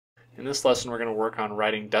In this lesson we're going to work on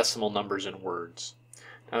writing decimal numbers in words.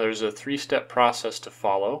 Now there's a three-step process to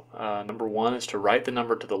follow. Number one is to write the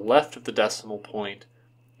number to the left of the decimal point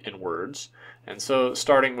in words. And so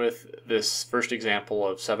starting with this first example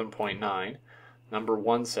of 7.9, number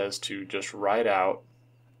one says to just write out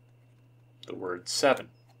the word 7.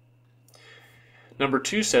 Number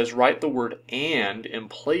two says write the word "and" in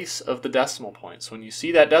place of the decimal point. So when you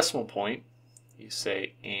see that decimal point, you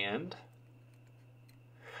say "and,"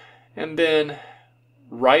 and then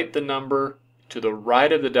write the number to the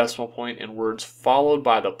right of the decimal point in words followed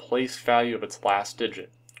by the place value of its last digit.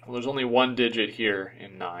 Well, there's only one digit here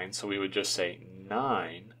in 9, so we would just say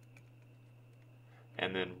 9.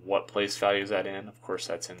 And then what place value is that in? Of course,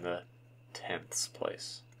 that's in the tenths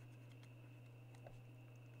place.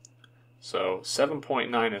 So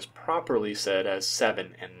 7.9 is properly said as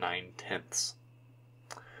 7 9/10.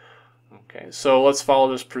 Okay, so let's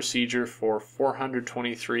follow this procedure for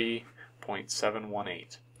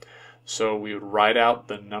 423.718. So we would write out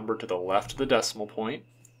the number to the left of the decimal point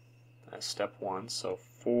as step one. So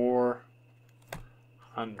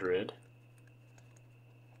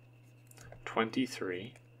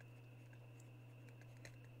 423.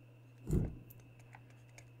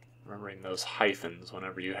 Remembering those hyphens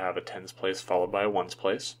whenever you have a tens place followed by a ones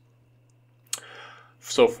place.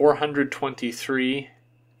 So 423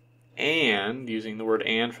 and, using the word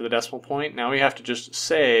 "and" for the decimal point, now we have to just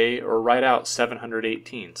say or write out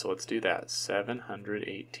 718. So let's do that.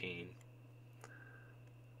 718.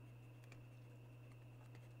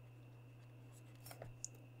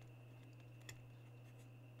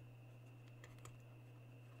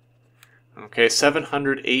 Okay,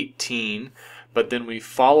 718, but then we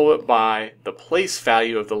follow it by the place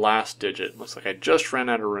value of the last digit. Looks like I just ran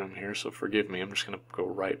out of room here, so forgive me. I'm just going to go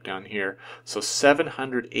right down here. So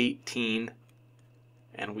 718,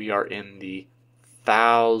 and we are in the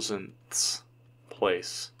thousandths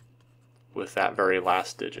place with that very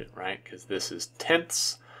last digit, right? Because this is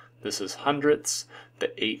tenths, this is hundredths,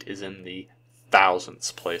 the 8 is in the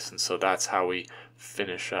thousandths place, and so that's how we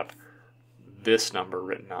finish up this number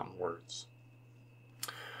written out in words.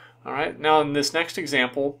 Alright, now in this next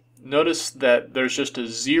example, notice that there's just a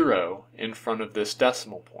 0 in front of this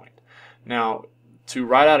decimal point. Now, to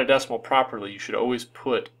write out a decimal properly, you should always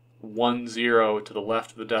put 1 0 to the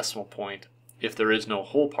left of the decimal point if there is no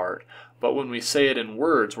whole part. But when we say it in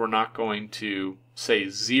words, we're not going to say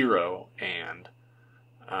 0 and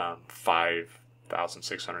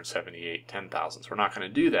 5,678 10,000s. We're not going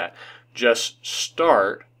to do that. Just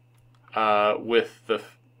start with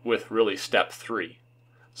really step 3.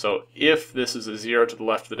 So if this is a 0 to the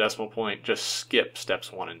left of the decimal point, just skip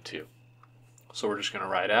steps 1 and 2. So we're just going to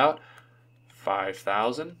write out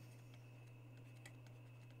 5,000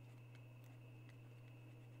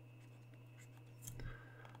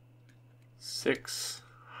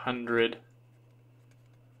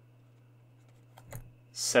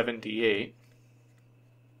 678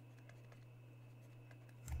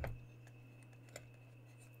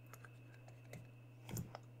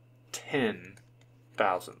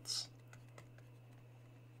 10,000ths.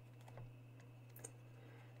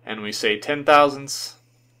 And we say 10,000ths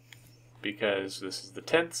because this is the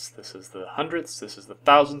tenths, this is the hundredths, this is the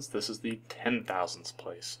thousandths, this is the 10,000ths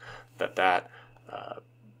place that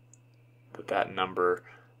number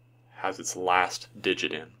has its last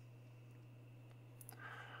digit in.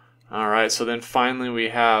 Alright, so then finally we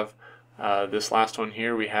have this last one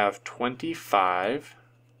here. We have 25.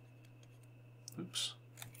 Oops.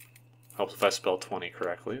 Helps if I spell 20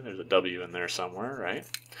 correctly. There's a W in there somewhere, right?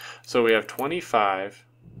 So we have 25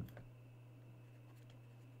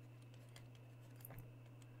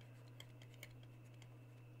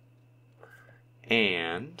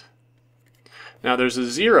 and now there's a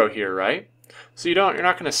 0 here, right? So you're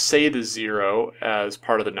not going to say the 0 as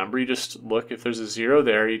part of the number. You just look, if there's a 0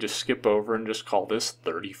 there, you just skip over and just call this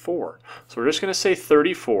 34. So we're just going to say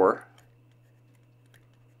 34.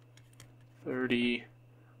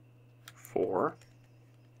 34.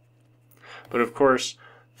 But of course,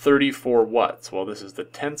 34 what? Well, this is the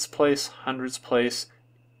tenths place, hundreds place.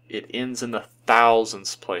 It ends in the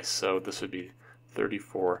thousandths place, so this would be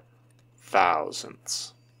 34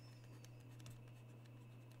 thousandths.